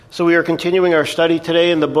So we are continuing our study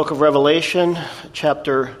today in the book of Revelation,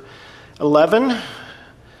 chapter 11.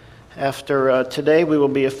 After today, we will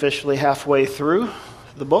be officially halfway through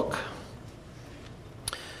the book.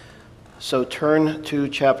 So turn to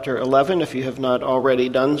chapter 11 if you have not already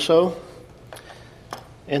done so.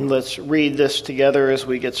 And let's read this together as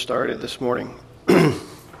we get started this morning.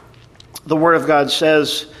 The Word of God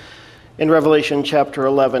says in Revelation chapter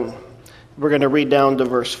 11, we're going to read down to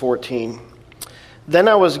verse 14. Then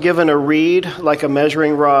I was given a reed like a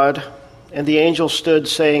measuring rod, and the angel stood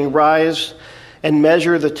saying, "Rise and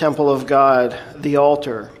measure the temple of God, the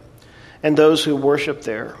altar, and those who worship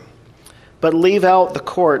there. But leave out the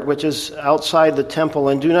court which is outside the temple,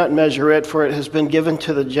 and do not measure it, for it has been given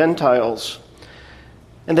to the Gentiles.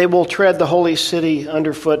 And they will tread the holy city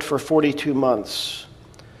underfoot for 42 months.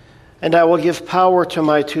 And I will give power to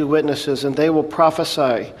my two witnesses, and they will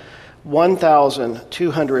prophesy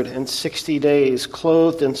 1,260 days,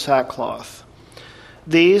 clothed in sackcloth.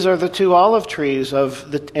 These are the two olive trees and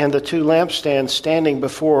the two lampstands standing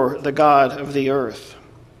before the God of the earth.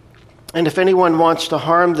 And if anyone wants to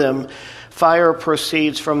harm them, fire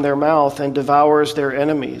proceeds from their mouth and devours their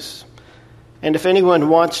enemies. And if anyone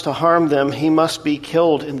wants to harm them, he must be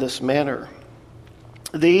killed in this manner.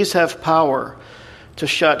 These have power to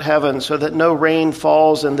shut heaven so that no rain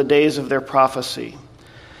falls in the days of their prophecy.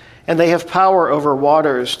 And they have power over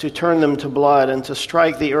waters to turn them to blood and to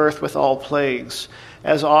strike the earth with all plagues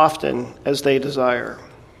as often as they desire.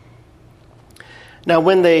 Now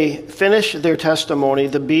when they finish their testimony,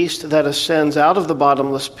 the beast that ascends out of the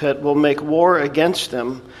bottomless pit will make war against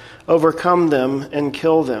them, overcome them, and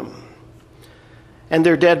kill them. And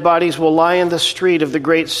their dead bodies will lie in the street of the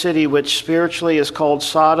great city, which spiritually is called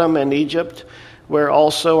Sodom and Egypt, where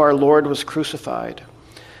also our Lord was crucified.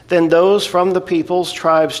 Then those from the peoples,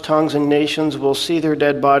 tribes, tongues, and nations will see their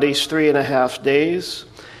dead bodies 3.5 days,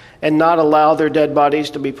 and not allow their dead bodies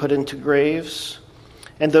to be put into graves.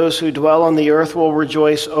 And those who dwell on the earth will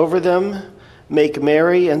rejoice over them, make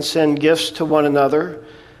merry, and send gifts to one another,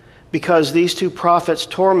 because these two prophets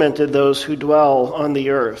tormented those who dwell on the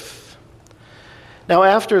earth. Now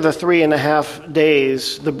after the 3.5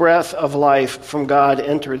 days, the breath of life from God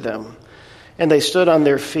entered them. And they stood on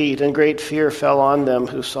their feet, and great fear fell on them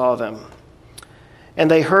who saw them.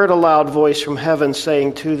 And they heard a loud voice from heaven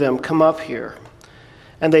saying to them, "Come up here."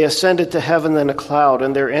 And they ascended to heaven in a cloud,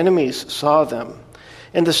 and their enemies saw them.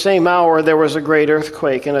 In the same hour there was a great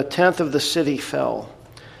earthquake, and 1/10 of the city fell.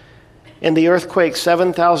 In the earthquake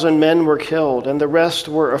 7,000 men were killed, and the rest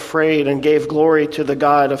were afraid and gave glory to the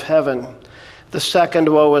God of heaven. The second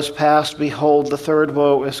woe is past. Behold, the third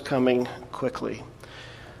woe is coming quickly.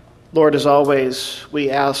 Lord, as always, we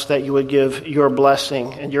ask that you would give your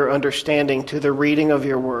blessing and your understanding to the reading of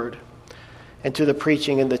your word and to the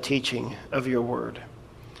preaching and the teaching of your word.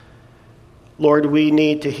 Lord, we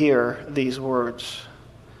need to hear these words,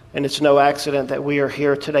 and it's no accident that we are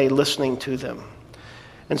here today listening to them.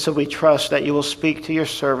 And so we trust that you will speak to your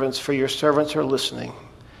servants, for your servants are listening.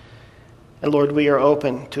 And Lord, we are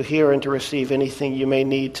open to hear and to receive anything you may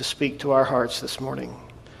need to speak to our hearts this morning.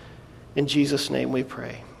 In Jesus' name we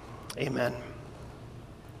pray. Amen.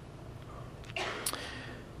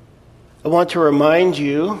 I want to remind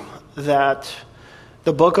you that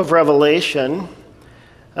the book of Revelation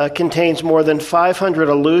contains more than 500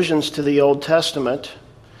 allusions to the Old Testament,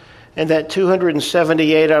 and that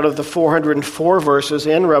 278 out of the 404 verses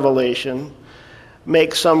in Revelation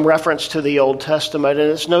make some reference to the Old Testament, and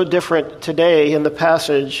it's no different today in the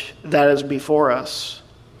passage that is before us.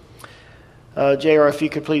 JR, if you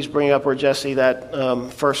could please bring up, or Jesse, that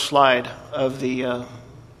first slide of the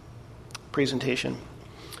presentation.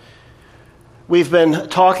 We've been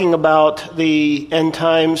talking about the end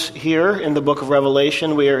times here in the book of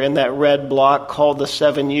Revelation. We are in that red block called the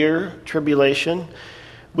 7-year tribulation.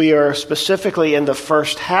 We are specifically in the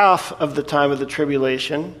first half of the time of the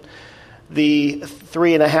tribulation, the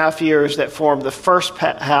 3.5 years that form the first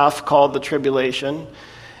half called the tribulation.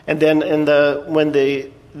 And then when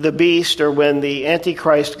the beast, or when the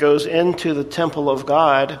Antichrist goes into the temple of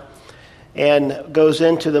God and goes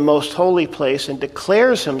into the most holy place and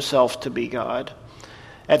declares himself to be God,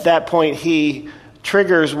 at that point he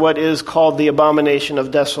triggers what is called the abomination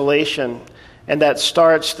of desolation, and that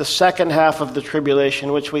starts the second half of the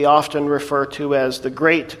tribulation, which we often refer to as the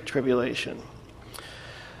Great Tribulation.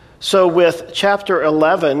 So with chapter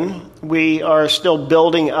 11, we are still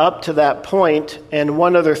building up to that point. And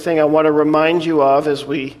one other thing I want to remind you of as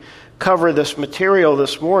we cover this material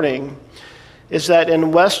this morning is that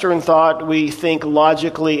in Western thought, we think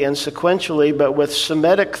logically and sequentially, but with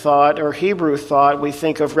Semitic thought or Hebrew thought, we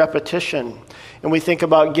think of repetition. and we think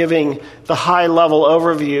about giving the high-level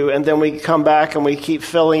overview, and then we come back and we keep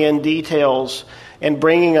filling in details and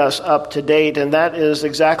bringing us up to date, and that is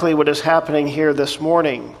exactly what is happening here this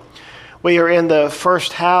morning. We are in the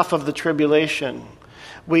first half of the tribulation.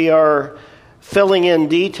 We are filling in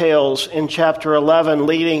details in chapter 11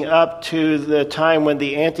 leading up to the time when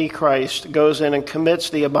the Antichrist goes in and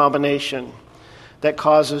commits the abomination that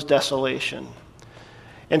causes desolation.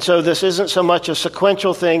 And so this isn't so much a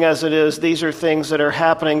sequential thing as it is, these are things that are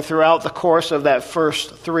happening throughout the course of that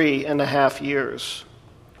first 3.5 years.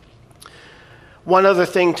 One other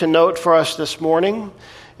thing to note for us this morning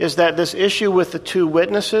is that this issue with the two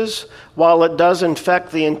witnesses, while it does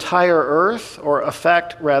affect the entire earth,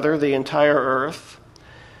 the entire earth,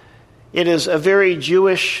 it is a very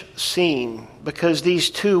Jewish scene, because these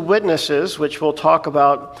two witnesses, which we'll talk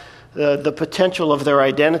about the potential of their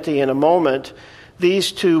identity in a moment,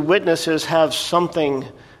 these two witnesses have something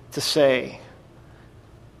to say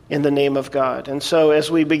in the name of God. And so as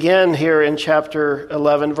we begin here in chapter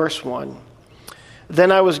 11, verse 1,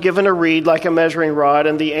 "Then I was given a reed like a measuring rod,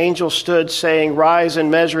 and the angel stood, saying, 'Rise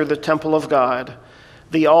and measure the temple of God,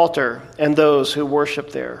 the altar, and those who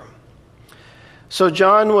worship there.'" So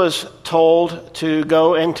John was told to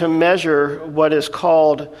go and to measure what is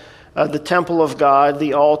called the temple of God,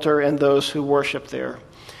 the altar, and those who worship there.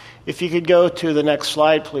 If you could go to the next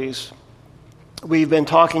slide, please. We've been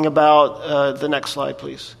talking about the next slide,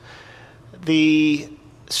 please. The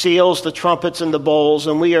seals, the trumpets, and the bowls,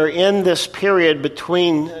 and we are in this period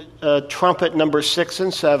between trumpet number 6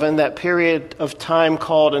 and 7, that period of time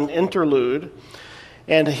called an interlude.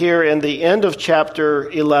 And here in the end of chapter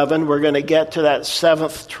 11, we're going to get to that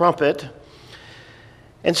 7th trumpet.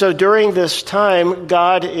 And so during this time,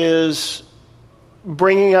 God is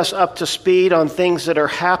bringing us up to speed on things that are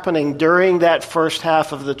happening during that first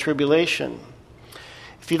half of the tribulation.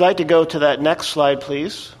 If you'd like to go to that next slide,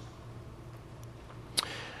 please.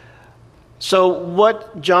 So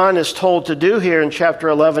what John is told to do here in chapter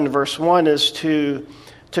 11, verse 1, is to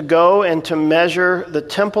go and to measure the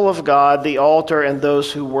temple of God, the altar, and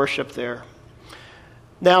those who worship there.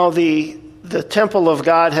 Now, the temple of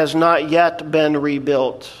God has not yet been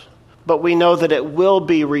rebuilt, but we know that it will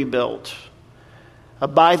be rebuilt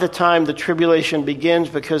by the time the tribulation begins,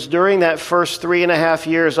 because during that first 3.5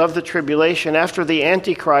 years of the tribulation, after the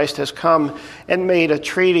Antichrist has come and made a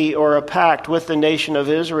treaty or a pact with the nation of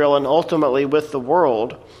Israel and ultimately with the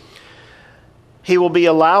world, he will be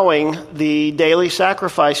allowing the daily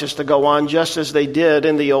sacrifices to go on just as they did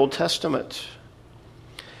in the Old Testament.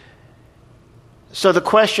 So the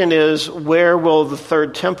question is, where will the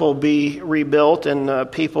third temple be rebuilt?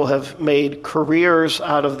 And people have made careers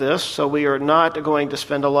out of this, so we are not going to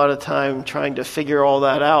spend a lot of time trying to figure all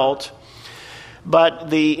that out. But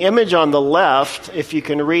the image on the left, if you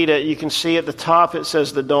can read it, you can see at the top it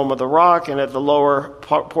says the Dome of the Rock, and at the lower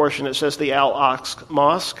portion it says the Al-Aqsa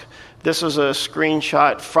Mosque. This is a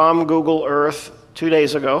screenshot from Google Earth 2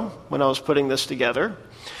 days ago when I was putting this together.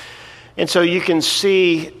 And so you can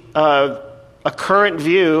see a current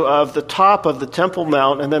view of the top of the Temple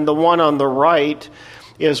Mount, and then the one on the right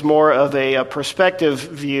is more of a perspective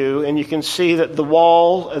view, and you can see that the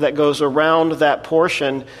wall that goes around that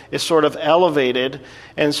portion is sort of elevated,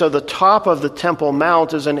 and so the top of the Temple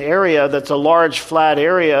Mount is an area that's a large flat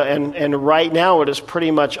area, and right now it is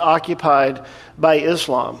pretty much occupied by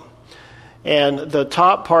Islam. And the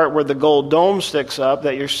top part where the gold dome sticks up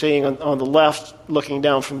that you're seeing on the left looking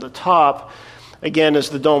down from the top, again, is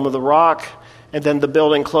the Dome of the Rock. And then the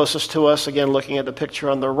building closest to us, again looking at the picture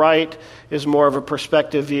on the right, is more of a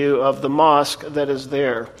perspective view of the mosque that is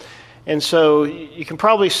there. And so you can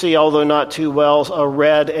probably see, although not too well, a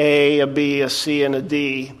red A, a B, a C, and a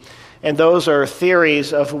D. And those are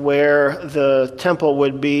theories of where the temple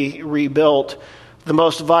would be rebuilt. The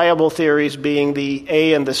most viable theories being the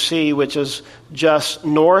A and the C, which is just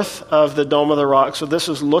north of the Dome of the Rock. So this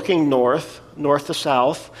is looking north to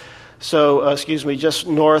south. So, just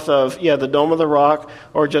north of, the Dome of the Rock,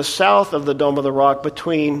 or just south of the Dome of the Rock,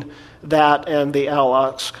 between that and the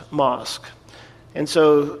Al-Aqsa Mosque. And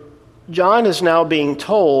so John is now being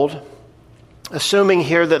told, assuming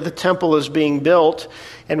here that the temple is being built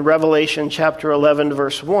in Revelation chapter 11,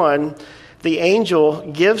 verse 1, the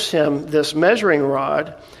angel gives him this measuring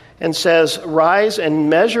rod and says, "Rise and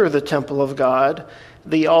measure the temple of God,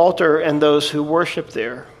 the altar, and those who worship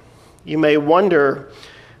there." You may wonder,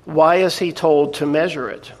 why is he told to measure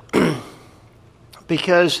it?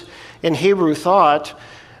 Because in Hebrew thought,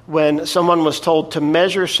 when someone was told to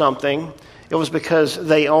measure something, it was because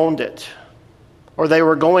they owned it, or they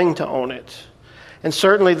were going to own it. And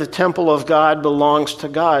certainly the temple of God belongs to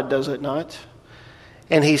God, does it not?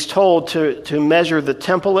 And he's told to measure the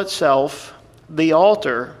temple itself, the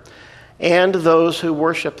altar, and those who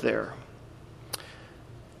worship there.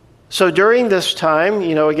 So during this time,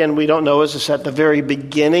 again, we don't know, is this at the very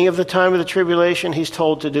beginning of the time of the tribulation he's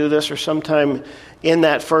told to do this, or sometime in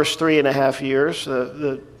that first 3.5 years?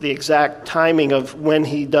 The exact timing of when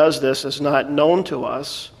he does this is not known to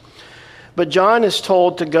us. But John is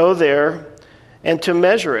told to go there and to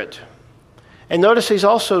measure it. And notice he's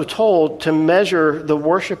also told to measure the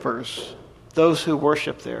worshipers, those who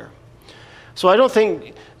worship there. So I don't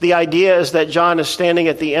think the idea is that John is standing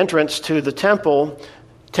at the entrance to the temple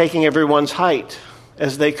taking everyone's height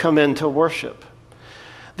as they come in to worship.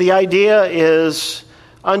 The idea is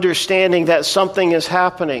understanding that something is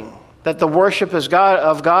happening, that the worship of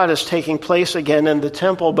God is taking place again in the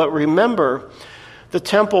temple. But remember, the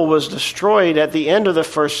temple was destroyed at the end of the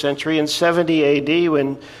first century in 70 A.D.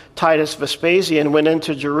 when Titus Vespasian went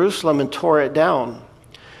into Jerusalem and tore it down.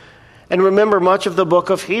 And remember, much of the book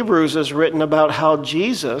of Hebrews is written about how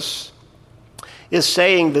Jesus is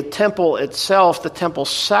saying the temple itself, the temple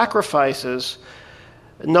sacrifices,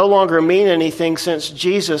 no longer mean anything since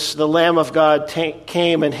Jesus, the Lamb of God,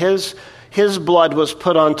 came and his blood was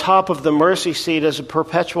put on top of the mercy seat as a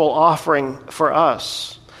perpetual offering for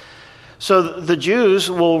us. So the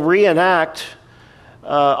Jews will reenact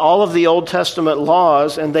all of the Old Testament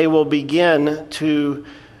laws, and they will begin to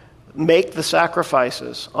make the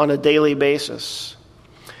sacrifices on a daily basis.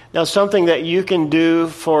 Now, something that you can do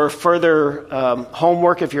for further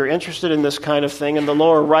homework if you're interested in this kind of thing, in the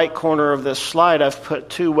lower right corner of this slide, I've put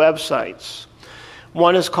 2 websites.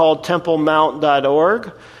 One is called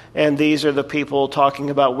templemount.org, and these are the people talking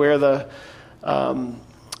about where the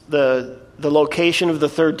location of the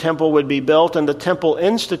third temple would be built, and the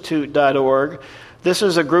templeinstitute.org. This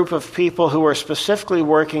is a group of people who are specifically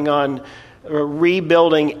working on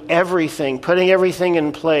rebuilding everything, putting everything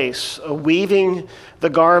in place, weaving the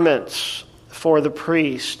garments for the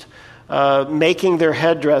priest, making their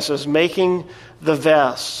headdresses, making the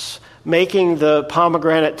vests, making the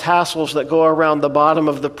pomegranate tassels that go around the bottom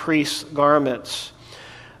of the priest's garments.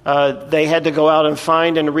 They had to go out and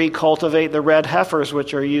find and recultivate the red heifers,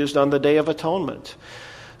 which are used on the Day of Atonement.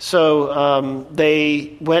 So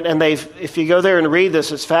they went and if you go there and read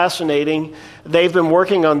this, it's fascinating. They've been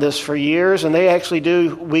working on this for years, and they actually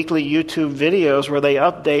do weekly YouTube videos where they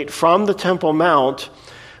update from the Temple Mount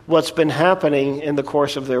what's been happening in the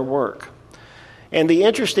course of their work. And the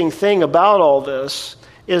interesting thing about all this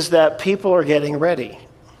is that people are getting ready.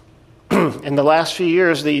 In the last few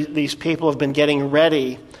years, these people have been getting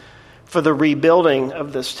ready for the rebuilding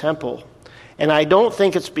of this temple. And I don't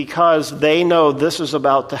think it's because they know this is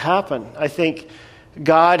about to happen. I think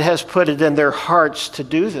God has put it in their hearts to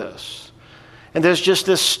do this. And there's just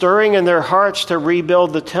this stirring in their hearts to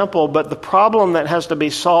rebuild the temple. But the problem that has to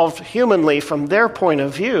be solved humanly from their point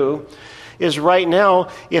of view is right now,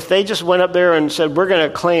 if they just went up there and said, we're going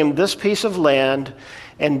to claim this piece of land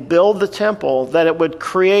and build the temple, that it would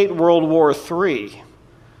create World War III.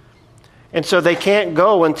 And so they can't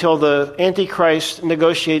go until the Antichrist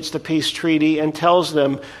negotiates the peace treaty and tells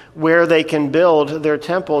them where they can build their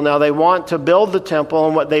temple. Now, they want to build the temple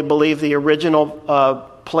in what they believe the original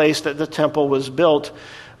place that the temple was built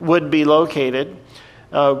would be located.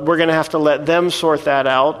 We're going to have to let them sort that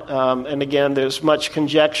out. And again, there's much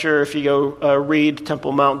conjecture. If you go read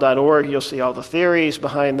templemount.org, you'll see all the theories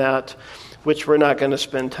behind that, which we're not going to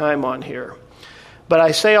spend time on here. But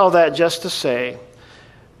I say all that just to say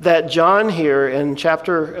that John here in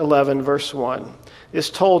chapter 11, verse 1, is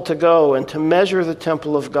told to go and to measure the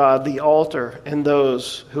temple of God, the altar, and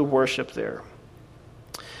those who worship there.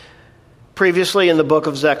 Previously in the book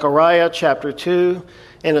of Zechariah, chapter 2,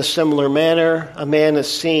 in a similar manner, a man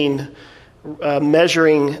is seen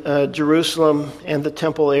measuring Jerusalem and the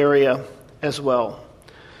temple area as well.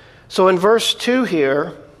 So in verse 2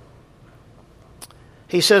 here,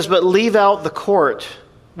 he says, but leave out the court,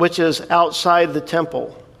 which is outside the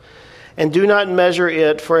temple, and do not measure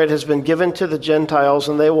it, for it has been given to the Gentiles,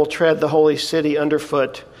 and they will tread the holy city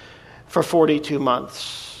underfoot for 42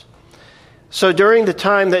 months. So during the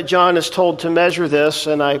time that John is told to measure this,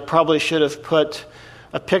 and I probably should have put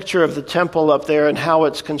a picture of the temple up there and how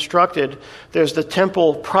it's constructed, there's the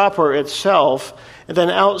temple proper itself, and then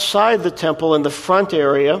outside the temple in the front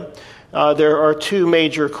area, there are 2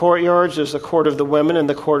 major courtyards. There's the court of the women and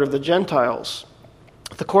the court of the Gentiles.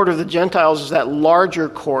 The court of the Gentiles is that larger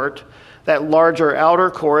court, that larger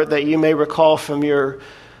outer court that you may recall from your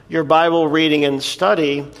Bible reading and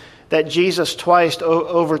study, that Jesus twice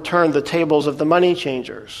overturned the tables of the money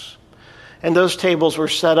changers. And those tables were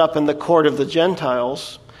set up in the court of the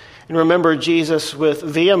Gentiles. And remember, Jesus with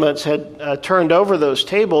vehemence had turned over those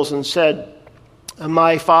tables and said,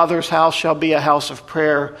 "My Father's house shall be a house of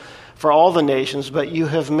prayer for all the nations, but you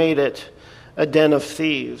have made it a den of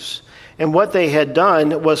thieves." And what they had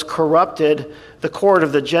done was corrupted the court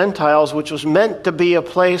of the Gentiles, which was meant to be a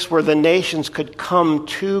place where the nations could come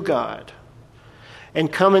to God and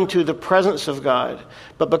come into the presence of God.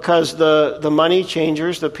 But because the money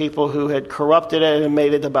changers, the people who had corrupted it and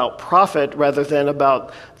made it about profit rather than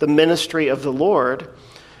about the ministry of the Lord,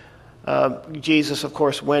 Jesus, of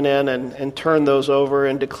course, went in and turned those over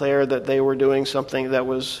and declared that they were doing something that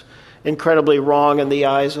was incredibly wrong in the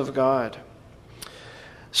eyes of God.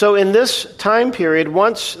 So in this time period,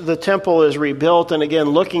 once the temple is rebuilt, and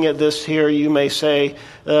again, looking at this here, you may say,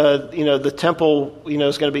 the temple,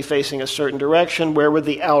 is going to be facing a certain direction. Where would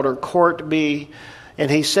the outer court be? And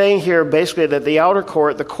he's saying here basically that the outer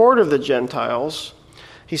court, the court of the Gentiles,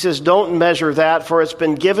 he says, don't measure that, for it's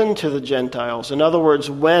been given to the Gentiles. In other words,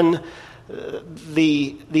 when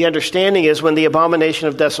the understanding is when the abomination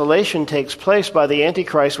of desolation takes place by the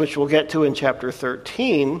Antichrist, which we'll get to in chapter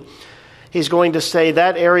 13, he's going to say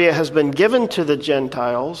that area has been given to the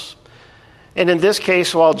Gentiles. And in this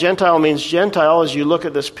case, while Gentile means Gentile, as you look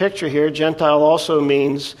at this picture here, Gentile also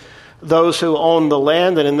means those who own the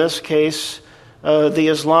land. And in this case, the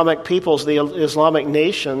Islamic peoples, the Islamic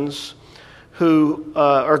nations, who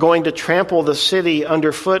are going to trample the city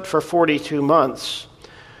underfoot for 42 months.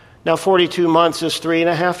 Now, 42 months is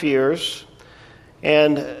 3.5 years.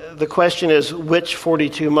 And the question is, which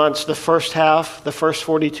 42 months? The first half, the first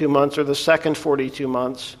 42 months, or the second 42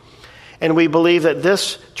 months? And we believe that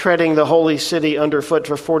this treading the holy city underfoot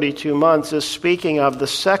for 42 months is speaking of the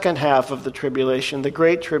second half of the tribulation, the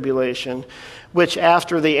great tribulation, which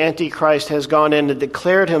after the Antichrist has gone in and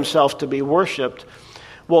declared himself to be worshipped,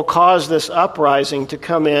 will cause this uprising to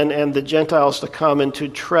come in and the Gentiles to come and to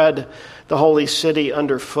tread the holy city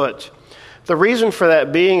underfoot. The reason for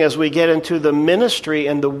that being, as we get into the ministry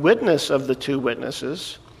and the witness of the two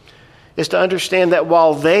witnesses, is to understand that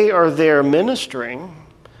while they are there ministering,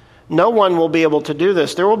 no one will be able to do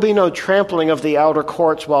this. There will be no trampling of the outer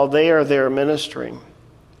courts while they are there ministering.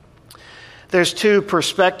 There's two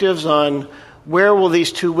perspectives on where will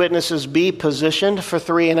these two witnesses be positioned for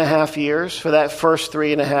 3.5 years, for that first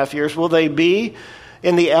 3.5 years. Will they be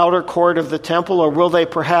in the outer court of the temple, or will they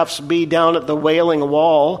perhaps be down at the Wailing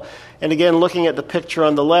Wall? And again, looking at the picture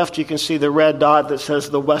on the left, you can see the red dot that says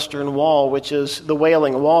the Western Wall, which is the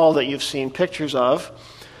Wailing Wall that you've seen pictures of.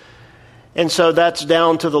 And so that's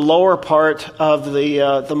down to the lower part of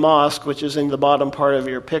the mosque, which is in the bottom part of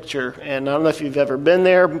your picture. And I don't know if you've ever been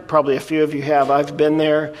there. Probably a few of you have. I've been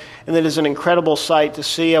there. And it is an incredible sight to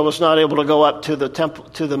see. I was not able to go up to the temple,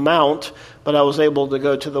 to the mount, but I was able to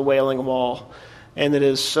go to the Wailing Wall. And it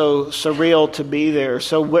is so surreal to be there.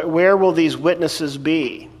 So where will these witnesses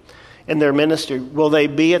be in their ministry? Will they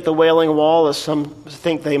be at the Wailing Wall, as some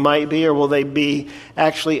think they might be, or will they be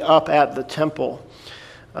actually up at the temple?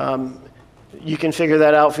 You can figure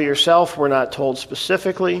that out for yourself. We're not told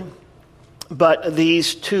specifically. But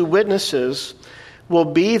these two witnesses will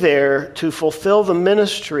be there to fulfill the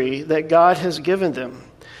ministry that God has given them.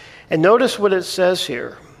 And notice what it says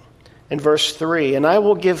here in verse 3. "And I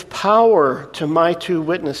will give power to my two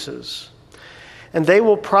witnesses, and they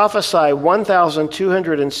will prophesy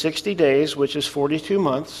 1,260 days, which is 42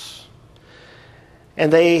 months,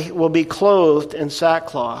 and they will be clothed in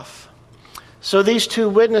sackcloth." So these two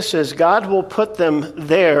witnesses, God will put them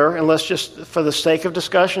there, and let's just, for the sake of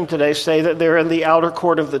discussion today, say that they're in the outer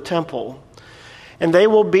court of the temple. And they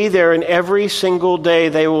will be there, and every single day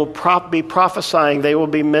they will be prophesying, they will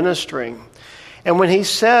be ministering. And when he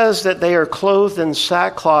says that they are clothed in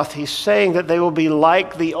sackcloth, he's saying that they will be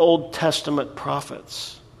like the Old Testament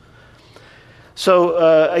prophets.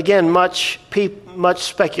 So again, much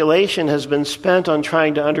speculation has been spent on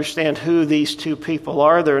trying to understand who these two people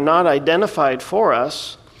are. They're not identified for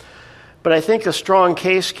us, but I think a strong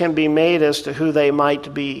case can be made as to who they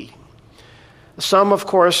might be. Some, of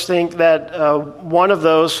course, think that one of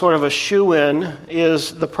those, sort of a shoo-in,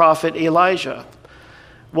 is the prophet Elijah.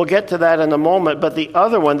 We'll get to that in a moment, but the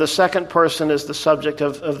other one, the second person, is the subject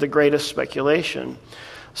of the greatest speculation.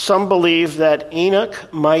 Some believe that Enoch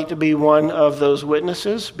might be one of those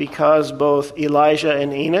witnesses because both Elijah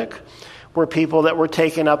and Enoch were people that were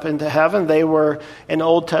taken up into heaven. They were an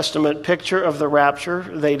Old Testament picture of the rapture.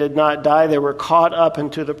 They did not die. They were caught up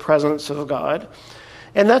into the presence of God.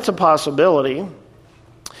 And that's a possibility.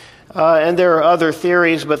 And there are other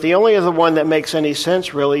theories, but the only other one that makes any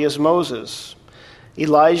sense really is Moses.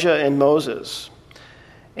 Elijah and Moses.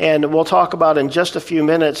 And we'll talk about in just a few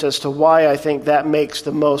minutes as to why I think that makes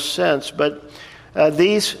the most sense. But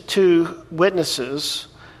These two witnesses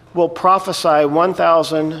will prophesy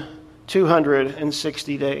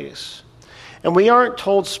 1,260 days. And we aren't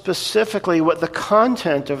told specifically what the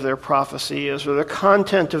content of their prophecy is or the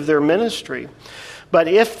content of their ministry. But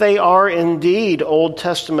if they are indeed Old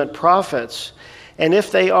Testament prophets, and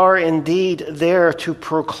if they are indeed there to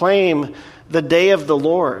proclaim the day of the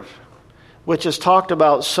Lord, which is talked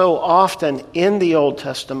about so often in the Old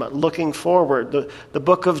Testament, looking forward, the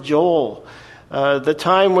book of Joel, the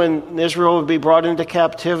time when Israel would be brought into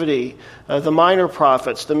captivity, the minor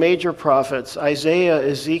prophets, the major prophets, Isaiah,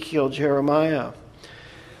 Ezekiel, Jeremiah.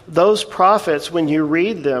 Those prophets, when you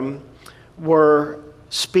read them, were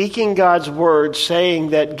speaking God's word,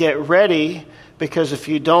 saying that get ready, because if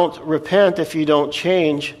you don't repent, if you don't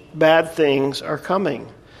change, bad things are coming.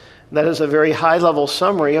 That is a very high-level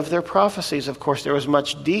summary of their prophecies. Of course, there was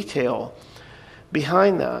much detail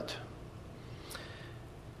behind that.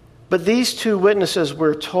 But these two witnesses,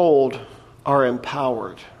 we're told, are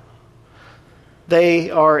empowered.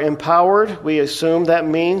 They are empowered, we assume that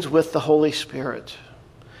means, with the Holy Spirit.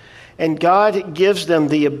 And God gives them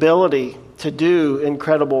the ability to do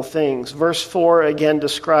incredible things. Verse 4 again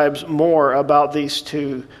describes more about these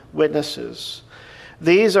two witnesses.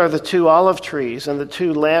 These are the two olive trees and the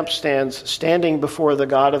two lampstands standing before the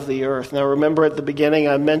God of the earth. Now remember at the beginning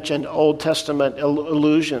I mentioned Old Testament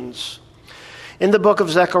allusions. In the book of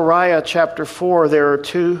Zechariah chapter 4, there are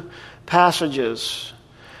two passages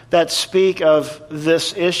that speak of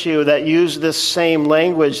this issue, that use this same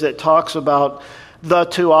language that talks about the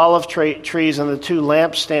two olive trees and the two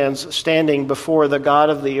lampstands standing before the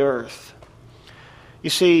God of the earth.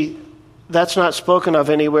 You see, that's not spoken of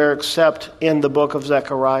anywhere except in the book of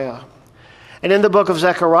Zechariah. And in the book of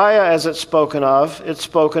Zechariah, as it's spoken of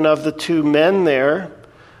the two men there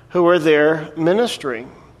who are there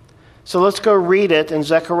ministering. So let's go read it in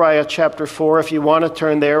Zechariah chapter 4 if you want to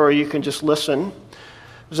turn there, or you can just listen.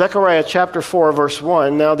 Zechariah chapter 4, verse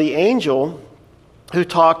 1. Now the angel who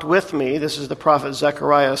talked with me, this is the prophet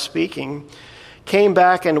Zechariah speaking, came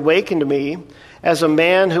back and wakened me as a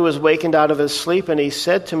man who was wakened out of his sleep, and he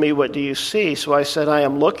said to me, "What do you see?" So I said, "I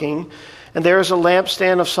am looking, and there is a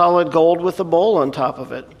lampstand of solid gold with a bowl on top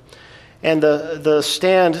of it. And the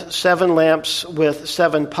stand, 7 lamps with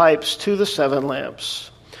 7 pipes to the 7 lamps.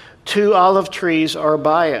 2 olive trees are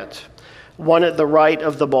by it, one at the right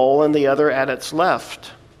of the bowl and the other at its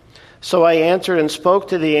left." So I answered and spoke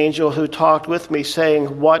to the angel who talked with me,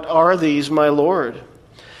 saying, "What are these, my Lord?"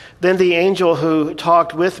 Then the angel who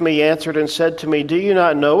talked with me answered and said to me, "Do you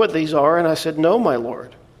not know what these are?" And I said, "No, my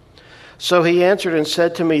Lord." So he answered and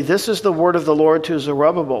said to me, "This is the word of the Lord to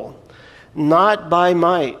Zerubbabel. Not by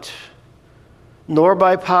might, nor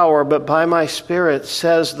by power, but by my Spirit,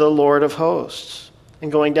 says the Lord of hosts."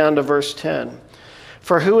 And going down to verse 10.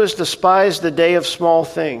 "For who has despised the day of small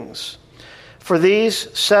things? For these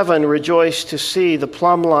 7 rejoice to see the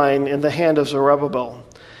plumb line in the hand of Zerubbabel.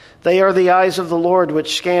 They are the eyes of the Lord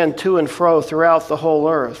which scan to and fro throughout the whole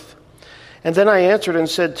earth." And then I answered and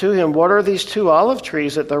said to him, "What are these 2 olive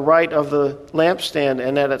trees at the right of the lampstand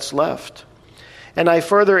and at its left?" And I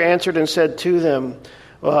further answered and said to them,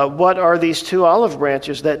 "What are these 2 olive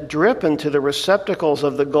branches that drip into the receptacles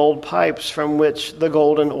of the gold pipes from which the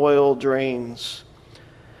golden oil drains?"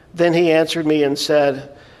 Then he answered me and said,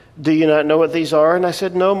 "Do you not know what these are?" And I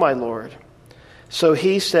said, "No, my Lord." So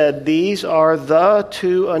he said, "These are the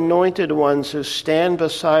 2 anointed ones who stand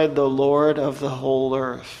beside the Lord of the whole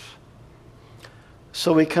earth."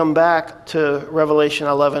 So we come back to Revelation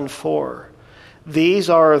 11:4. These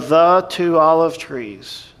are the 2 olive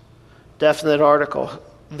trees. Definite article.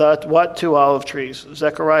 What 2 olive trees?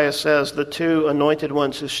 Zechariah says the 2 anointed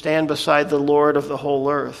ones who stand beside the Lord of the whole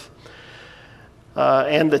earth.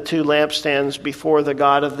 And the 2 lampstands before the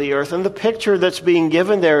God of the earth. And the picture that's being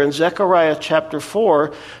given there in Zechariah chapter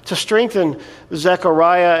 4 to strengthen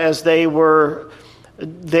Zechariah as they were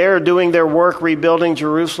there doing their work, rebuilding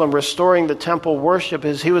Jerusalem, restoring the temple worship,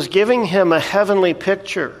 is he was giving him a heavenly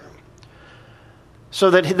picture so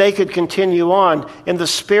that they could continue on. In the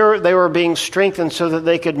spirit, they were being strengthened so that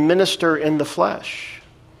they could minister in the flesh,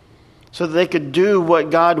 so that they could do what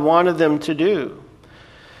God wanted them to do.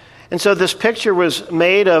 And so this picture was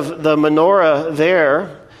made of the menorah there,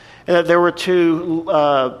 and that there were two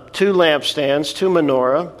lampstands, 2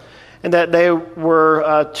 menorah, and that there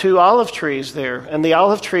were 2 olive trees there. And the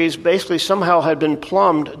olive trees basically somehow had been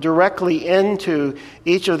plumbed directly into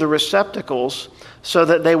each of the receptacles so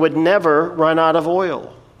that they would never run out of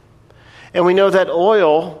oil. And we know that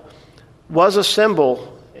oil was a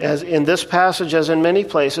symbol, as in this passage as in many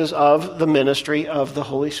places, of the ministry of the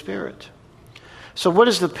Holy Spirit. So what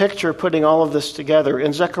is the picture putting all of this together?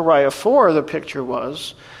 In Zechariah 4, the picture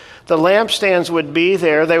was the lampstands would be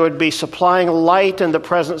there. They would be supplying light in the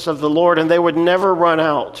presence of the Lord, and they would never run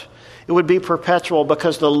out. It would be perpetual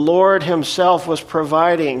because the Lord himself was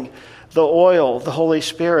providing the oil, the Holy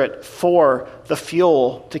Spirit, for the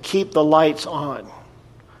fuel to keep the lights on.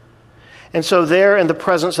 And so there in the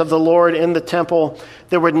presence of the Lord in the temple,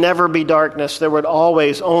 there would never be darkness. There would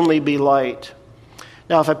always only be light.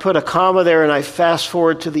 Now, if I put a comma there and I fast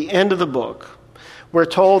forward to the end of the book, we're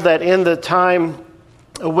told that in the time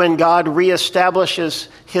when God reestablishes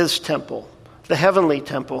his temple, the heavenly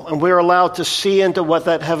temple, and we're allowed to see into what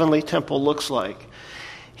that heavenly temple looks like,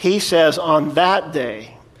 he says on that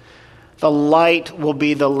day, the light will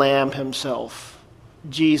be the Lamb himself,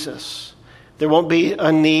 Jesus. There won't be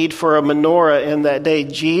a need for a menorah in that day.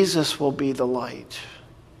 Jesus will be the light.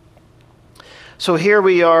 So here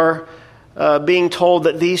we are being told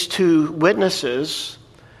that these two witnesses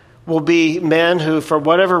will be men who, for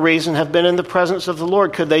whatever reason, have been in the presence of the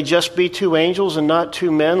Lord. Could they just be two angels and not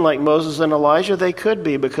two men like Moses and Elijah? They could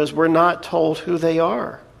be, because we're not told who they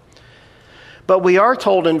are. But we are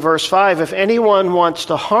told in verse 5, if anyone wants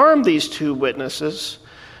to harm these two witnesses,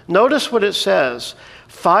 notice what it says.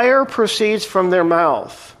 Fire proceeds from their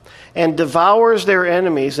mouth and devours their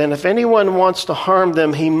enemies, and if anyone wants to harm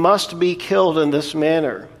them, he must be killed in this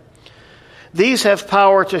manner. These have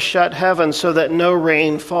power to shut heaven so that no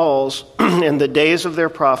rain falls in the days of their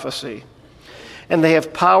prophecy. And they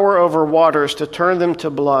have power over waters to turn them to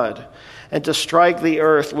blood and to strike the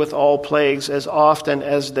earth with all plagues as often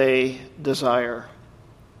as they desire.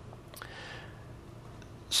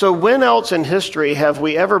 So when else in history have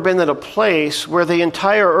we ever been at a place where the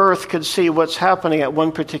entire earth could see what's happening at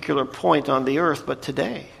one particular point on the earth but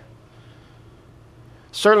today?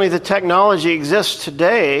 Certainly the technology exists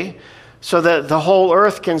today so that the whole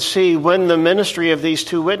earth can see when the ministry of these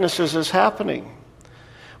two witnesses is happening.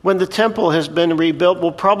 When the temple has been rebuilt,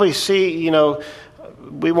 we'll probably see,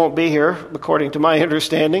 we won't be here, according to my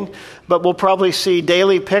understanding, but we'll probably see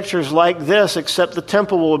daily pictures like this, except the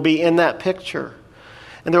temple will be in that picture.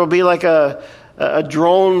 And there will be like a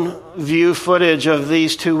drone view footage of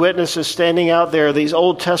these two witnesses standing out there, these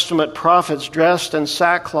Old Testament prophets dressed in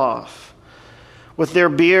sackcloth, with their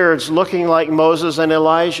beards looking like Moses and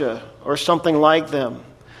Elijah, or something like them.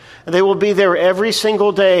 And they will be there every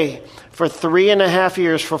single day for 3.5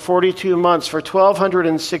 years, for 42 months, for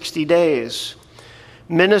 1,260 days,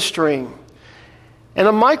 ministering. And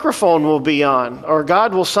a microphone will be on, or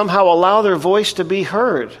God will somehow allow their voice to be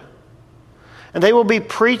heard. And they will be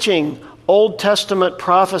preaching Old Testament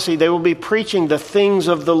prophecy. They will be preaching the things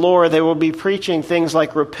of the Lord. They will be preaching things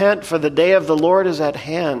like, repent, for the day of the Lord is at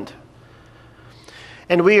hand.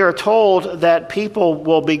 And we are told that people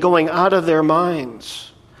will be going out of their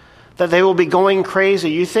minds, that they will be going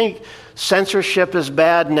crazy. You think censorship is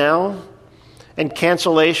bad now, and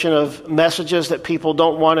cancellation of messages that people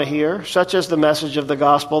don't want to hear, such as the message of the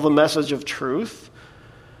gospel, the message of truth,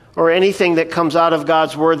 or anything that comes out of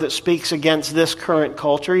God's word that speaks against this current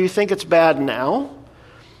culture? You think it's bad now?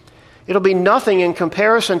 It'll be nothing in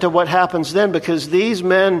comparison to what happens then, because these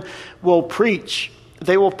men will preach.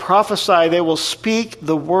 They will prophesy, they will speak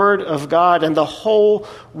the word of God, and the whole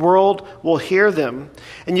world will hear them.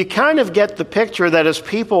 And you kind of get the picture that as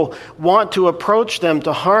people want to approach them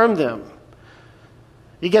to harm them,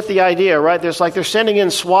 you get the idea, right? There's like they're sending in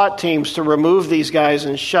SWAT teams to remove these guys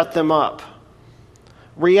and shut them up.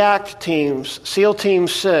 React teams, SEAL Team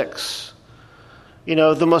 6, the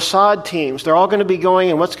Mossad teams, they're all going to be going,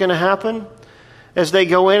 and what's going to happen? As they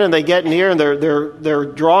go in and they get near and they're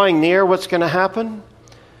drawing near, what's going to happen?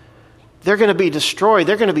 They're going to be destroyed.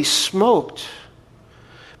 They're going to be smoked.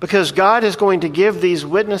 Because God is going to give these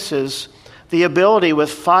witnesses the ability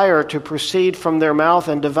with fire to proceed from their mouth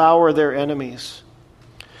and devour their enemies.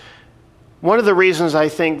 One of the reasons I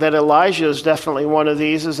think that Elijah is definitely one of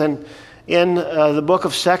these is in the book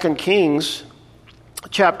of 2 Kings,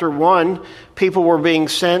 chapter 1, people were being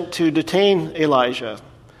sent to detain Elijah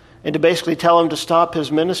and to basically tell him to stop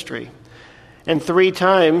his ministry. And 3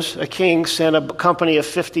 times a king sent a company of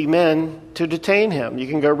 50 men to detain him. You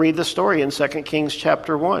can go read the story in 2 Kings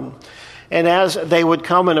chapter 1. And as they would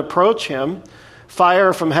come and approach him,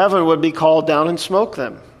 fire from heaven would be called down and smoke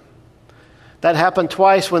them. That happened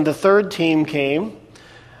twice. When the 3rd team came,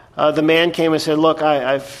 the man came and said, look,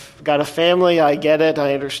 I've got a family. I get it.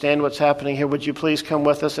 I understand what's happening here. Would you please come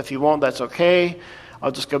with us? If you won't, that's okay.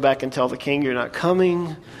 I'll just go back and tell the king you're not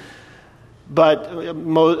coming. But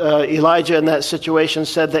Elijah in that situation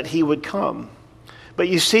said that he would come. But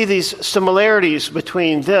you see these similarities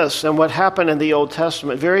between this and what happened in the Old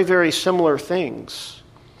Testament. Very, very similar things.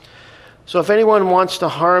 So if anyone wants to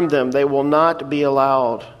harm them, they will not be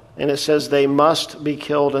allowed. And it says they must be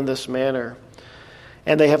killed in this manner.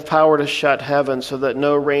 And they have power to shut heaven so that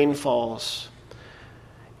no rain falls.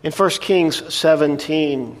 In 1 Kings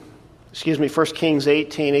 18,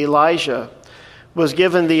 Elijah was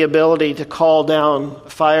given the ability to call down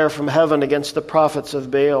fire from heaven against the prophets of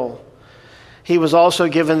Baal. He was also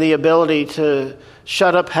given the ability to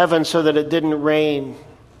shut up heaven so that it didn't rain.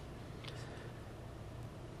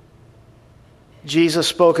 Jesus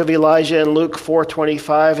spoke of Elijah in Luke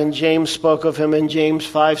 4:25, and James spoke of him in James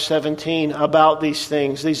 5:17 about these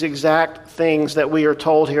things, these exact things that we are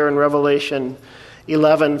told here in Revelation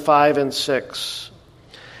 11:5 and 6.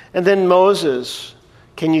 And then Moses.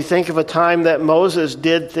 Can you think of a time that Moses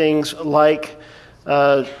did things like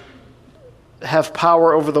have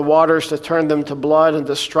power over the waters to turn them to blood and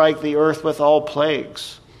to strike the earth with all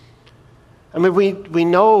plagues? I mean, we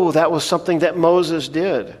know that was something that Moses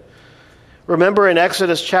did. Remember in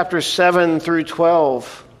Exodus chapters 7 through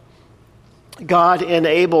 12, God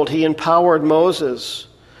he empowered Moses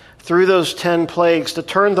through those 10 plagues to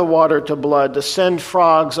turn the water to blood, to send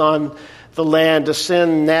frogs on the land, to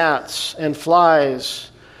send gnats and flies,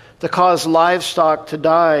 to cause livestock to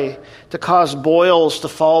die, to cause boils to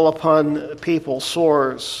fall upon people,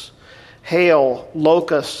 sores, hail,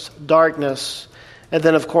 locusts, darkness, and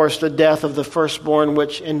then, of course, the death of the firstborn,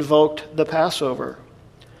 which invoked the Passover.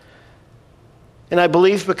 And I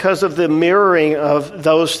believe because of the mirroring of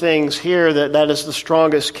those things here, that is the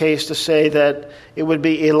strongest case to say that it would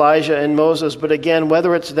be Elijah and Moses. But again,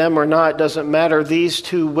 whether it's them or not, doesn't matter. These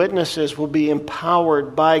two witnesses will be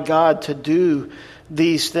empowered by God to do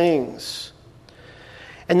these things.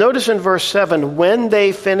 And notice in verse 7, when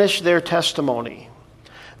they finish their testimony,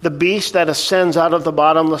 the beast that ascends out of the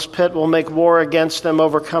bottomless pit will make war against them,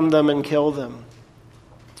 overcome them, and kill them.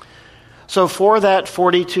 So for that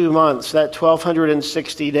 42 months, that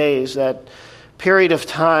 1,260 days, that period of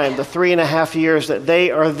time, the 3.5 years that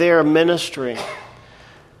they are there ministering,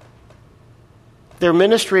 their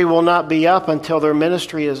ministry will not be up until their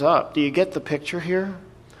ministry is up. Do you get the picture here?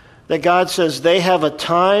 That God says they have a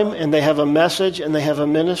time and they have a message and they have a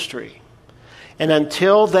ministry. And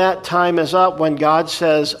until that time is up, when God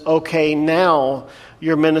says, okay, now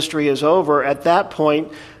your ministry is over, at that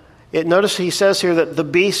point, notice he says here that the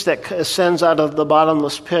beast that ascends out of the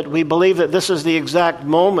bottomless pit, we believe that this is the exact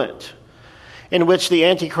moment in which the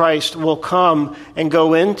Antichrist will come and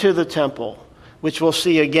go into the temple, which we'll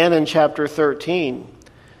see again in chapter 13,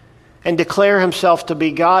 and declare himself to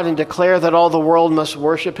be God, and declare that all the world must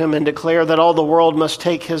worship him, and declare that all the world must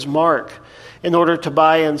take his mark in order to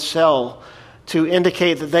buy and sell, to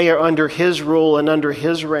indicate that they are under his rule and under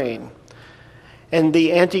his reign. And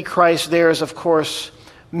the Antichrist there is, of course,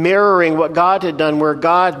 mirroring what God had done, where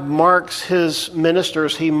God marks his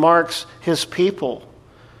ministers, he marks his people.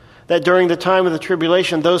 That during the time of the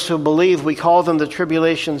tribulation, those who believe, we call them the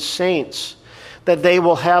tribulation saints, that they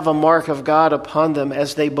will have a mark of God upon them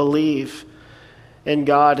as they believe in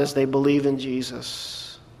God, as they believe in Jesus.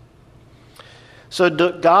 So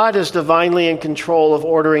God is divinely in control of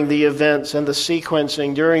ordering the events and the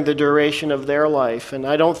sequencing during the duration of their life. And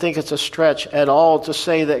I don't think it's a stretch at all to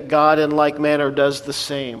say that God in like manner does the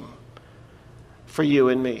same for you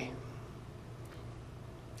and me.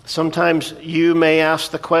 Sometimes you may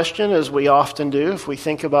ask the question, as we often do if we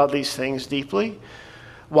think about these things deeply,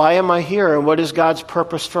 why am I here, and what is God's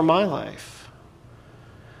purpose for my life?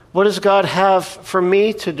 What does God have for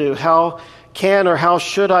me to do? How can or how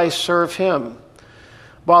should I serve him?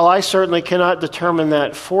 While I certainly cannot determine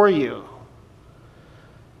that for you,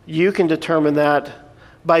 you can determine that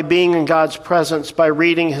by being in God's presence, by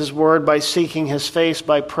reading his word, by seeking his face,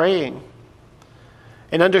 by praying,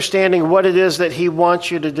 and understanding what it is that he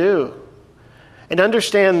wants you to do. And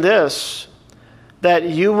understand this, that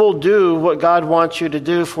you will do what God wants you to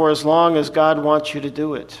do for as long as God wants you to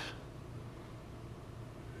do it.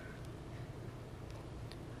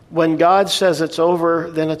 When God says it's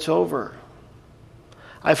over, then it's over.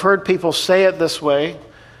 I've heard people say it this way,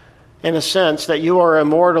 in a sense, that you are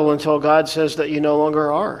immortal until God says that you no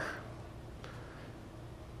longer are.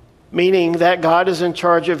 Meaning that God is in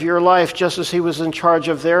charge of your life just as he was in charge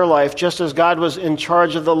of their life, just as God was in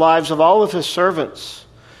charge of the lives of all of his servants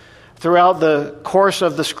throughout the course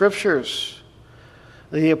of the Scriptures.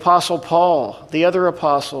 The Apostle Paul, the other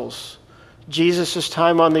apostles, Jesus'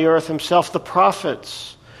 time on the earth himself, the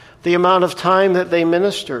prophets, the amount of time that they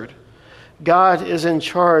ministered. God is in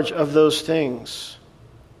charge of those things.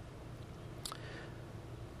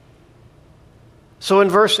 So in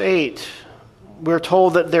verse 8, we're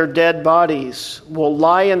told that their dead bodies will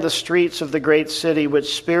lie in the streets of the great city,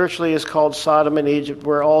 which spiritually is called Sodom and Egypt,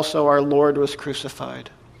 where also our Lord was crucified.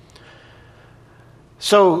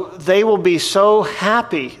 So they will be so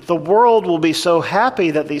happy, the world will be so happy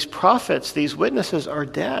that these prophets, these witnesses are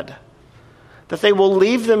dead, that they will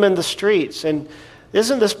leave them in the streets. And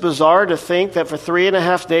isn't this bizarre to think that for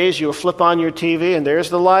 3.5 days you'll flip on your TV and there's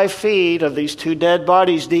the live feed of these two dead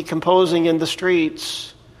bodies decomposing in the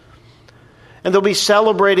streets? And they'll be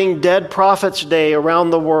celebrating Dead Prophets Day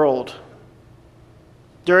around the world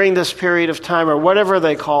during this period of time, or whatever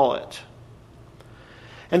they call it.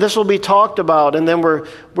 And this will be talked about, and then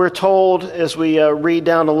we're told as we read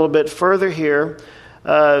down a little bit further here,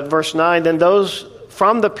 verse 9, then those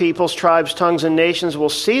from the peoples, tribes, tongues, and nations will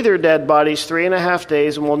see their dead bodies 3.5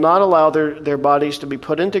 days and will not allow their bodies to be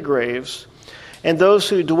put into graves. And those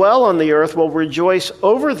who dwell on the earth will rejoice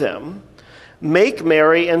over them, make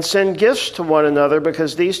merry, and send gifts to one another,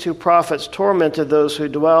 because these two prophets tormented those who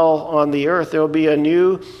dwell on the earth. There will be a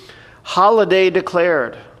new holiday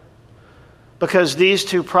declared, because these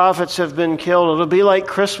two prophets have been killed. It'll be like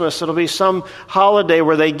Christmas. It'll be some holiday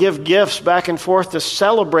where they give gifts back and forth to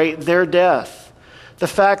celebrate their death. The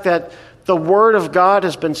fact that the word of God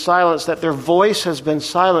has been silenced, that their voice has been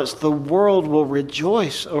silenced, the world will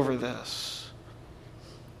rejoice over this.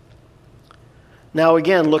 Now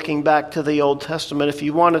again, looking back to the Old Testament, if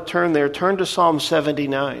you want to turn there, turn to Psalm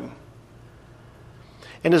 79.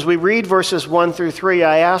 And as we read verses 1 through 3,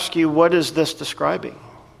 I ask you, what is this describing?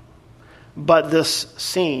 But this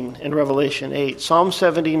scene in Revelation 8. Psalm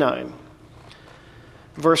 79,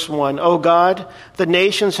 verse 1. O God, the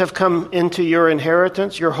nations have come into your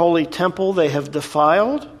inheritance, your holy temple they have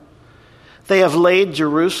defiled. They have laid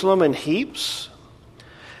Jerusalem in heaps.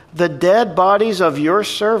 The dead bodies of your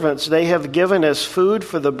servants they have given as food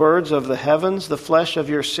for the birds of the heavens, the flesh of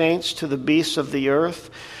your saints to the beasts of the earth.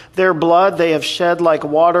 Their blood they have shed like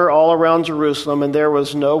water all around Jerusalem, and there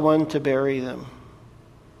was no one to bury them.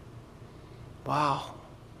 Wow.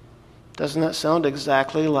 Doesn't that sound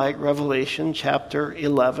exactly like Revelation chapter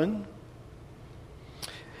 11?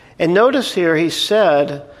 And notice here he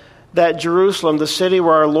said that Jerusalem, the city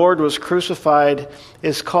where our Lord was crucified,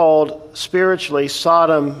 is called spiritually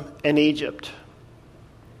Sodom and Egypt.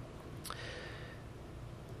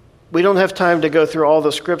 We don't have time to go through all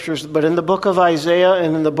the scriptures, but in the book of Isaiah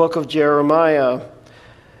and in the book of Jeremiah,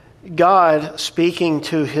 God, speaking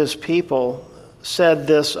to his people, said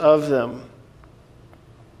this of them.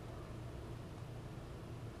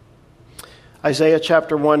 Isaiah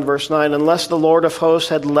chapter 1, verse 9, unless the Lord of hosts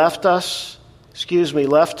had left to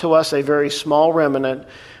us a very small remnant,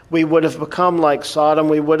 we would have become like Sodom,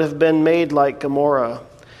 we would have been made like Gomorrah.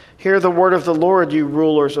 Hear the word of the Lord, you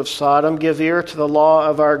rulers of Sodom. Give ear to the law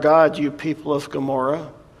of our God, you people of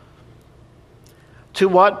Gomorrah. To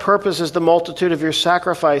what purpose is the multitude of your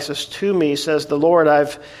sacrifices to me, says the Lord?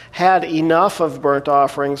 I've had enough of burnt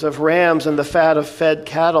offerings, of rams and the fat of fed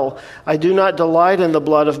cattle. I do not delight in the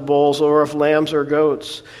blood of bulls or of lambs or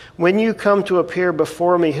goats. When you come to appear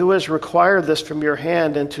before me, who has required this from your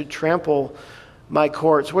hand and to trample my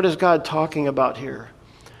courts? What is God talking about here?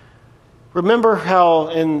 Remember how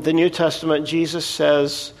in the New Testament Jesus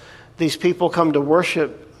says, these people come to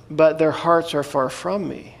worship, but their hearts are far from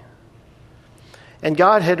me. And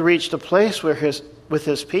God had reached a place with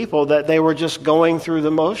his people that they were just going through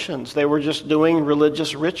the motions. They were just doing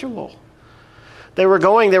religious ritual. They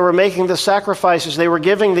were making the sacrifices. They were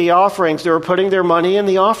giving the offerings. They were putting their money in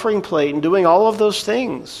the offering plate and doing all of those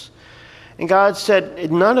things. And God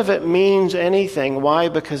said, none of it means anything. Why?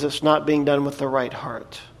 Because it's not being done with the right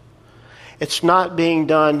heart. It's not being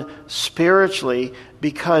done spiritually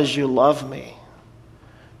because you love me,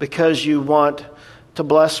 because you want to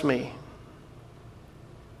bless me.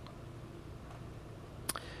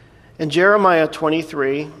 In Jeremiah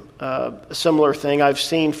 23, a similar thing, I've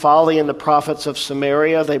seen folly in the prophets of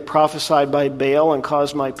Samaria. They prophesied by Baal and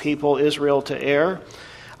caused my people Israel to err.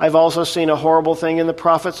 I've also seen a horrible thing in the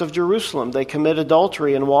prophets of Jerusalem. They commit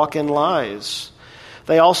adultery and walk in lies.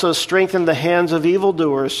 They also strengthen the hands of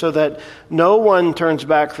evildoers so that no one turns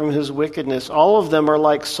back from his wickedness. All of them are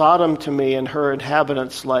like Sodom to me, and her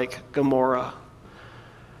inhabitants like Gomorrah.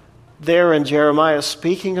 There in Jeremiah,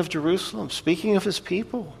 speaking of Jerusalem, speaking of his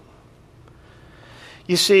people.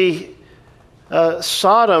 You see,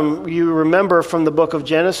 Sodom, you remember from the book of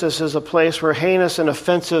Genesis, is a place where heinous and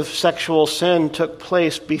offensive sexual sin took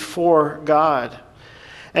place before God.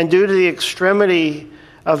 And due to the extremity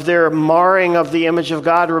of their marring of the image of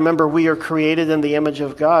God, remember, we are created in the image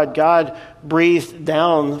of God. God breathed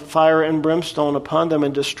down fire and brimstone upon them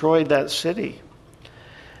and destroyed that city.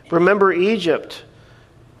 Remember Egypt.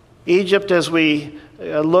 Egypt, as we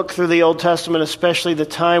look through the Old Testament, especially the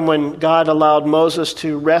time when God allowed Moses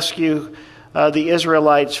to rescue the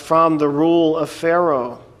Israelites from the rule of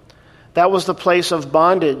Pharaoh, that was the place of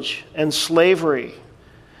bondage and slavery.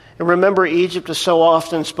 And remember, Egypt is so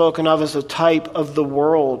often spoken of as a type of the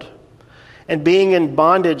world, and being in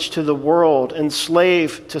bondage to the world,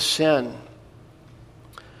 enslaved to sin.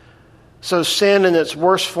 So sin in its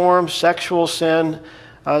worst form, sexual sin,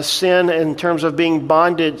 sin in terms of being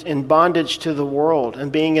in bondage to the world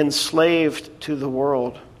and being enslaved to the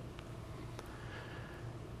world.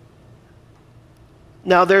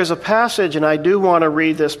 Now there's a passage, and I do want to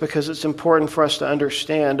read this because it's important for us to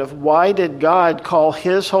understand, of why did God call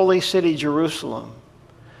his holy city Jerusalem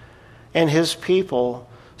and his people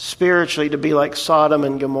spiritually to be like Sodom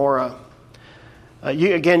and Gomorrah.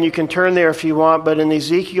 You can turn there if you want, but in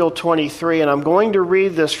Ezekiel 23, and I'm going to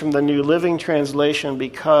read this from the New Living Translation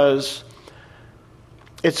because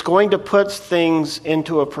it's going to put things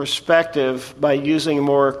into a perspective by using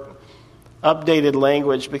more updated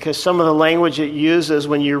language, because some of the language it uses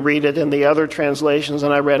when you read it in the other translations,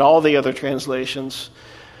 and I read all the other translations,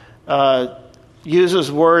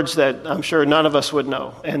 uses words that I'm sure none of us would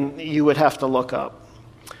know, and you would have to look up.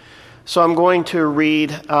 So I'm going to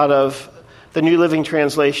read out of the New Living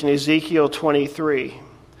Translation, Ezekiel 23.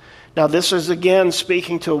 Now this is again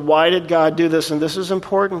speaking to why did God do this, and this is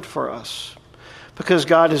important for us, because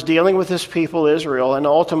God is dealing with his people Israel, and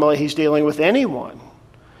ultimately he's dealing with anyone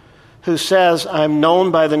who says, I'm known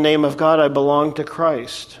by the name of God, I belong to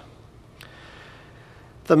Christ.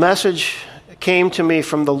 The message came to me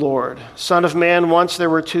from the Lord. Son of man, once there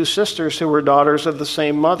were two sisters who were daughters of the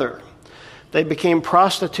same mother. They became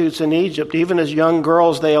prostitutes in Egypt. Even as young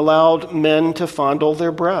girls, they allowed men to fondle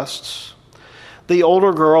their breasts. The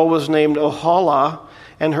older girl was named Oholah,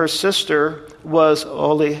 and her sister was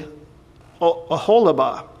Oholibah.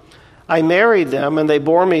 I married them, and they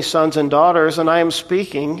bore me sons and daughters, and I am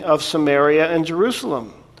speaking of Samaria and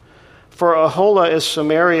Jerusalem. For Aholah is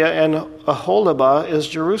Samaria, and Oholibah is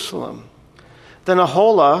Jerusalem. Then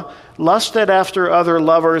Aholah lusted after other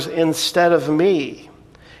lovers instead of me,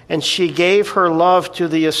 and she gave her love to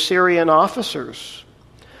the Assyrian officers.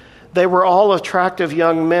 They were all attractive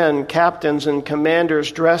young men, captains and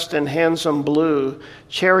commanders dressed in handsome blue,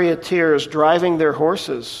 charioteers driving their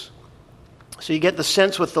horses. So you get the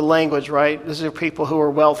sense with the language, right? These are people who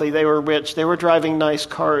were wealthy, they were rich, they were driving nice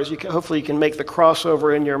cars. Hopefully you can make the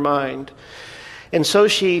crossover in your mind. And so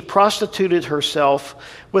she prostituted herself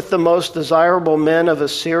with the most desirable men of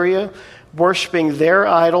Assyria, worshiping their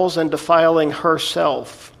idols and defiling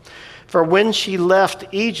herself. For when she left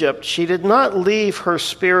Egypt, she did not leave her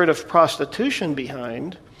spirit of prostitution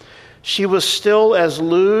behind. She was still as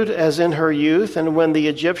lewd as in her youth, and when the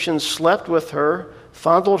Egyptians slept with her,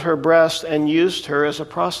 fondled her breast, and used her as a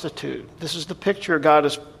prostitute. This is the picture God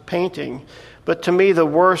is painting. But to me, the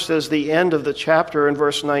worst is the end of the chapter in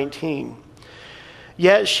verse 19.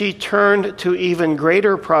 Yet she turned to even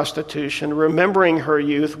greater prostitution, remembering her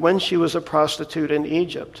youth when she was a prostitute in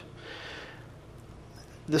Egypt.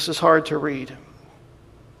 This is hard to read.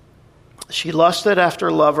 She lusted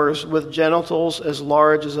after lovers with genitals as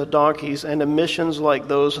large as a donkey's and emissions like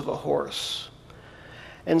those of a horse.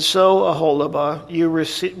 And so, Oholibah, you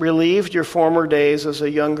relieved your former days as a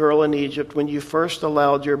young girl in Egypt when you first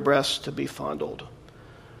allowed your breasts to be fondled.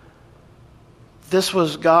 This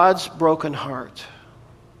was God's broken heart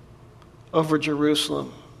over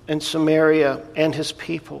Jerusalem and Samaria and his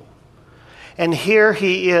people. And here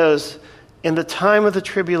he is in the time of the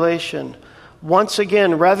tribulation, once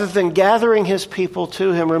again, rather than gathering his people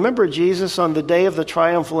to him. Remember Jesus on the day of the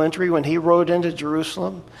triumphal entry when he rode into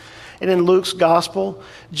Jerusalem? And in Luke's gospel,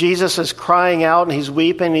 Jesus is crying out and he's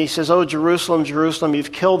weeping. And he says, "Oh, Jerusalem, Jerusalem,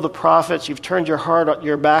 you've killed the prophets. You've turned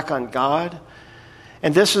your back on God.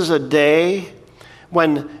 And this is a day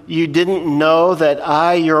when you didn't know that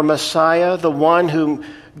I, your Messiah, the one whom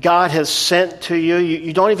God has sent to you,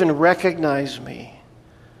 you don't even recognize me."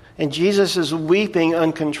 And Jesus is weeping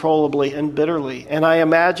uncontrollably and bitterly. And I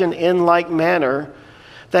imagine in like manner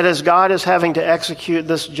that as God is having to execute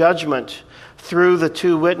this judgment through the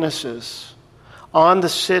two witnesses on the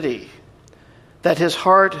city, that his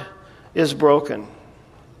heart is broken.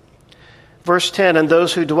 Verse 10, "And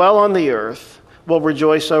those who dwell on the earth will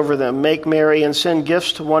rejoice over them, make merry, and send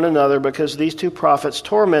gifts to one another, because these two prophets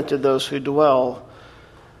tormented those who dwell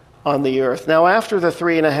on the earth." Now after the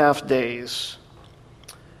 3.5 days,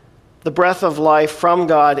 the breath of life from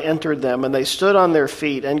God entered them, and they stood on their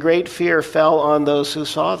feet, and great fear fell on those who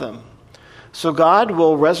saw them. So God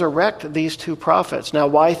will resurrect these two prophets. Now,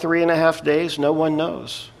 why 3.5 days? No one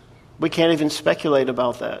knows. We can't even speculate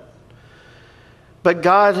about that. But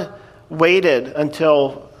God waited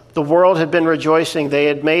until the world had been rejoicing. They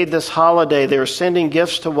had made this holiday. They were sending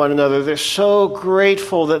gifts to one another. They're so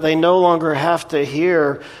grateful that they no longer have to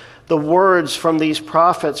hear the words from these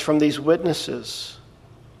prophets, from these witnesses.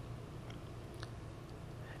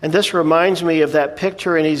 And this reminds me of that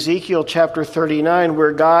picture in Ezekiel chapter 39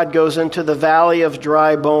 where God goes into the valley of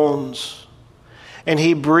dry bones. And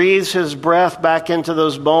he breathes his breath back into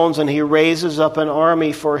those bones and he raises up an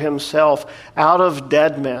army for himself out of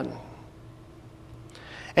dead men.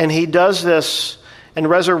 And he does this and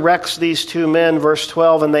resurrects these two men, verse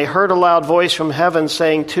 12, and they heard a loud voice from heaven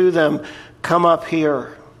saying to them, "Come up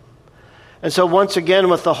here." And so once again,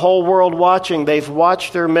 with the whole world watching, they've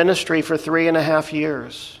watched their ministry for 3.5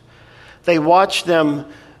 years. They watched them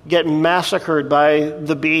get massacred by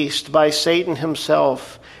the beast, by Satan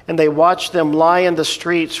himself. And they watched them lie in the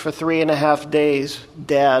streets for 3.5 days,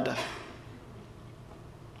 dead.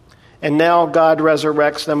 And now God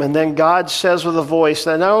resurrects them. And then God says with a voice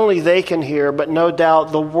that not only they can hear, but no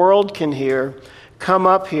doubt the world can hear, "Come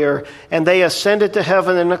up here." And they ascended to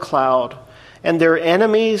heaven in a cloud. And their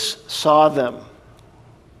enemies saw them.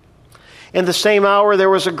 In the same hour there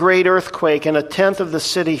was a great earthquake, and 1/10 of the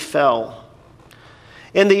city fell.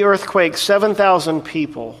 In the earthquake 7,000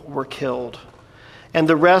 people were killed, and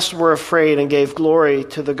the rest were afraid and gave glory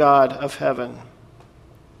to the God of heaven.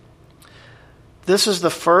 This is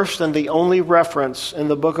the first and the only reference in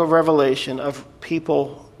the book of Revelation of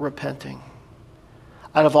people repenting.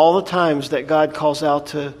 Out of all the times that God calls out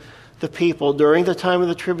to the people during the time of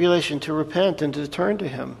the tribulation to repent and to turn to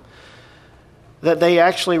him, that they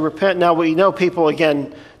actually repent. Now we know people,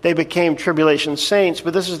 again, they became tribulation saints,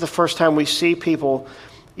 but this is the first time we see people,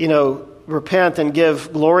 repent and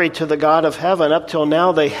give glory to the God of heaven. Up till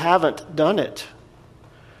now, they haven't done it.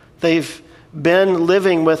 They've been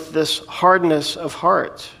living with this hardness of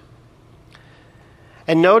heart.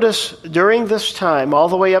 And notice during this time, all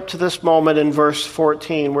the way up to this moment in verse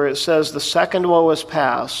 14, where it says, "The second woe is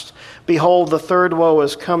past. Behold, the third woe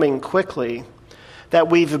is coming quickly," that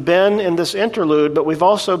we've been in this interlude, but we've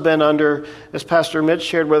also been under, as Pastor Mitch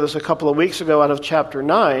shared with us a couple of weeks ago out of chapter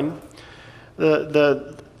 9,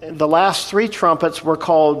 the last 3 trumpets were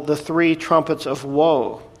called the 3 trumpets of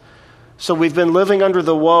woe. So we've been living under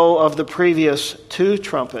the woe of the previous 2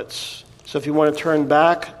 trumpets. So if you want to turn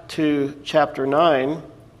back to chapter 9,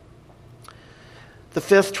 the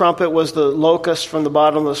 5th trumpet was the locust from the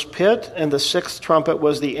bottomless pit, and the 6th trumpet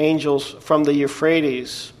was the angels from the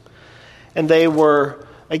Euphrates. And they were,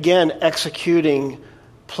 again, executing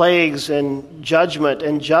plagues and judgment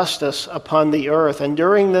and justice upon the earth. And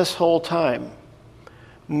during this whole time,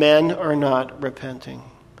 men are not repenting.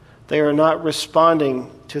 They are not responding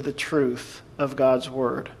to the truth of God's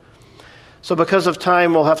word. So because of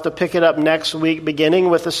time, we'll have to pick it up next week, beginning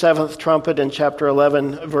with the 7th trumpet in chapter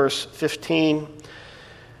 11, verse 15.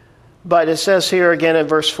 But it says here again in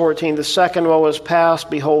verse 14, "The second woe is past,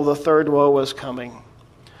 behold, the third woe is coming."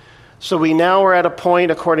 So we now are at a point,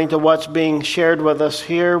 according to what's being shared with us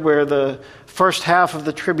here, where the first half of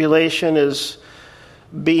the tribulation is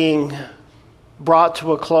being brought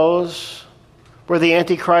to a close, where the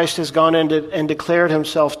Antichrist has gone in and declared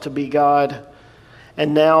himself to be God.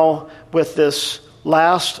 And now, with this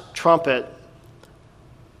last trumpet,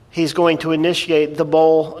 he's going to initiate the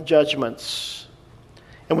bowl judgments.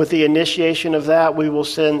 And with the initiation of that, we will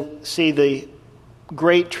see the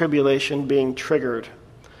great tribulation being triggered.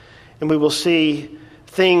 And we will see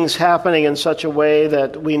things happening in such a way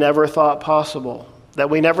that we never thought possible, that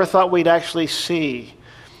we never thought we'd actually see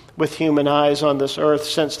with human eyes on this earth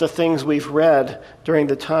since the things we've read during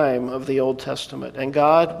the time of the Old Testament. And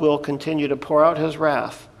God will continue to pour out his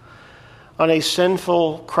wrath on a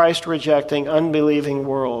sinful, Christ-rejecting, unbelieving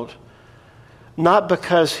world, not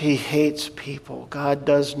because he hates people. God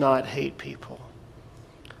does not hate people.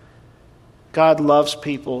 God loves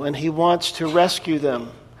people, and he wants to rescue them.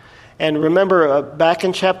 And remember, back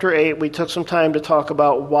in chapter 8, we took some time to talk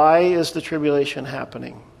about why is the tribulation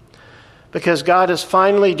happening. Because God has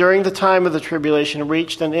finally, during the time of the tribulation,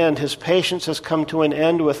 reached an end. His patience has come to an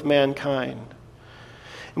end with mankind.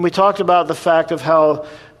 And we talked about the fact of how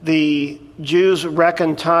the Jews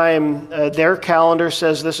reckon time. Their calendar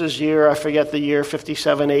says this is year, I forget the year,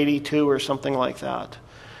 5782 or something like that.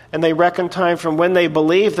 And they reckon time from when they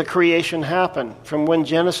believe the creation happened, from when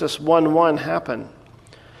Genesis 1:1 happened.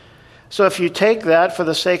 So if you take that for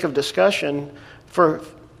the sake of discussion, for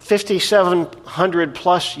 5,700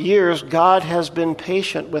 plus years, God has been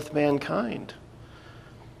patient with mankind.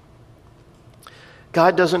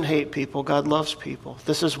 God doesn't hate people. God loves people.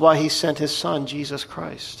 This is why he sent his son, Jesus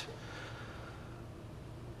Christ.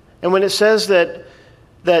 And when it says that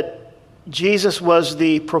Jesus was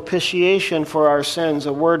the propitiation for our sins,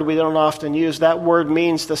 a word we don't often use. That word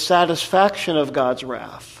means the satisfaction of God's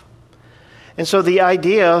wrath. And so the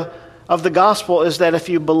idea of the gospel is that if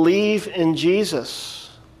you believe in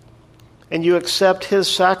Jesus and you accept his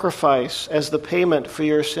sacrifice as the payment for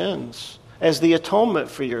your sins, as the atonement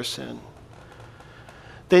for your sin,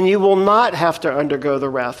 then you will not have to undergo the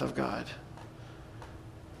wrath of God.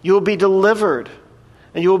 You will be delivered,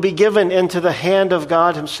 and you will be given into the hand of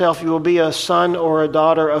God himself. You will be a son or a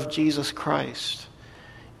daughter of Jesus Christ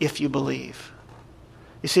if you believe.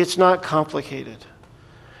 You see, it's not complicated.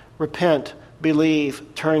 Repent,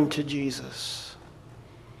 believe, turn to Jesus.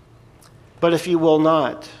 But if you will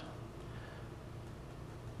not,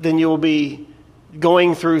 then you will be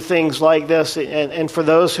going through things like this. And for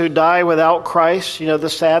those who die without Christ, the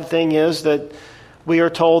sad thing is that we are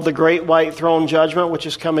told the great white throne judgment, which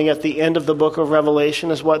is coming at the end of the book of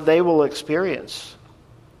Revelation, is what they will experience.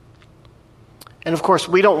 And of course,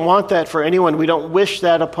 we don't want that for anyone. We don't wish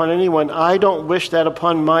that upon anyone. I don't wish that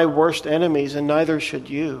upon my worst enemies, and neither should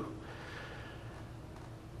you.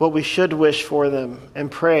 What we should wish for them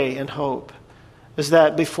and pray and hope is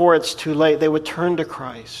that before it's too late, they would turn to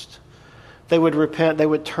Christ. They would repent. They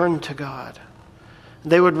would turn to God.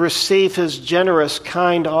 They would receive his generous,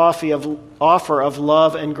 kind offer of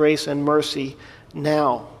love and grace and mercy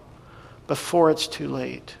now, before it's too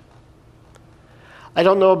late. I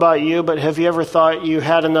don't know about you, but have you ever thought you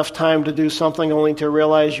had enough time to do something only to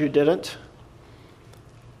realize you didn't?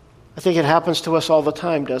 I think it happens to us all the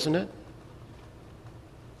time, doesn't it?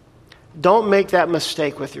 Don't make that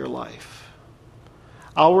mistake with your life.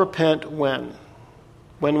 I'll repent when?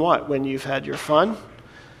 When what? When you've had your fun?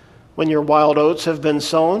 When your wild oats have been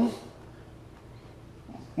sown?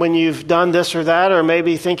 When you've done this or that, or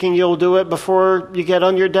maybe thinking you'll do it before you get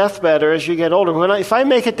on your deathbed or as you get older. If I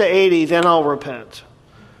make it to 80, then I'll repent.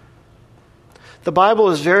 The Bible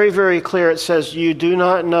is very, very clear. It says you do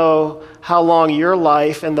not know how long your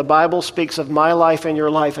life, and the Bible speaks of my life and your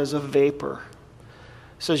life as a vapor.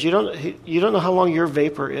 It says you don't know how long your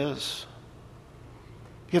vapor is.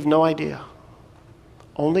 You have no idea.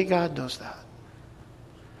 Only God knows that.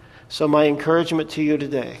 So my encouragement to you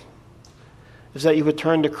today is that you would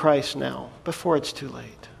turn to Christ now, before it's too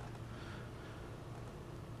late.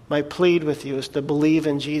 My plead with you is to believe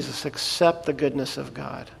in Jesus, accept the goodness of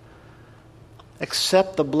God.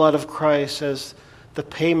 Accept the blood of Christ as the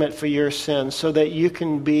payment for your sins so that you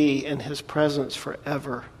can be in his presence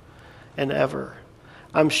forever and ever.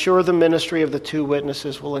 I'm sure the ministry of the two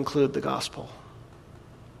witnesses will include the gospel.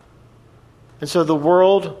 And so the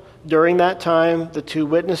world, during that time, the two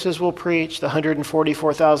witnesses will preach. The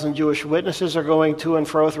 144,000 Jewish witnesses are going to and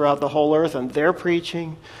fro throughout the whole earth, and they're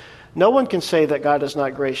preaching. No one can say that God is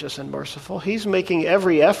not gracious and merciful. He's making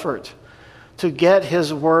every effort to get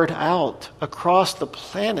his word out across the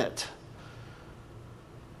planet.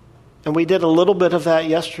 And we did a little bit of that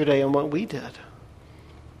yesterday in what we did.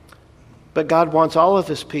 But God wants all of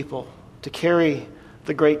his people to carry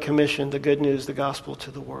the Great Commission, the good news, the gospel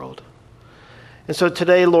to the world. And so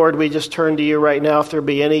today, Lord, we just turn to you right now. If there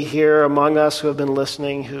be any here among us who have been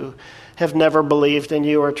listening who have never believed in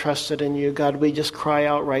you or trusted in you, God, we just cry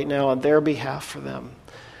out right now on their behalf for them,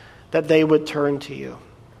 that they would turn to you.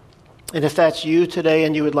 And if that's you today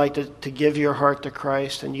and you would like to give your heart to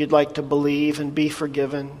Christ and you'd like to believe and be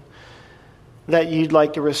forgiven, that you'd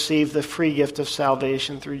like to receive the free gift of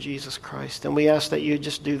salvation through Jesus Christ, then we ask that you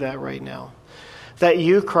just do that right now. That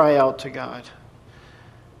you cry out to God.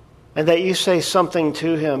 And that you say something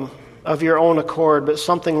to him of your own accord, but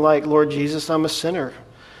something like, Lord Jesus, I'm a sinner.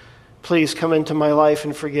 Please come into my life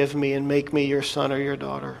and forgive me and make me your son or your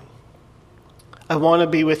daughter. I want to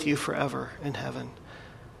be with you forever in heaven.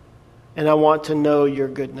 And I want to know your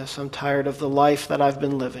goodness. I'm tired of the life that I've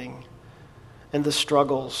been living and the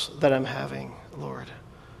struggles that I'm having, Lord.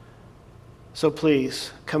 So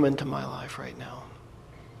please come into my life right now.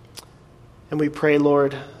 And we pray,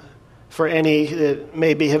 Lord, for any that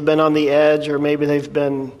maybe have been on the edge, or maybe they've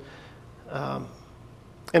been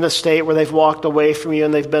in a state where they've walked away from you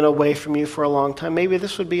and they've been away from you for a long time. Maybe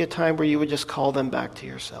this would be a time where you would just call them back to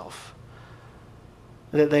yourself.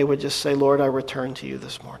 And that they would just say, Lord, I return to you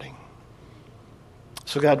this morning.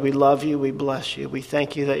 So God, we love you, we bless you. We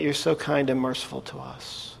thank you that you're so kind and merciful to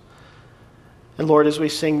us. And Lord, as we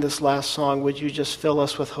sing this last song, would you just fill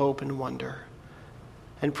us with hope and wonder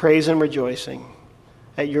and praise and rejoicing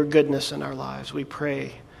at your goodness in our lives. We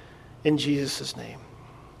pray in Jesus' name.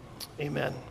 Amen.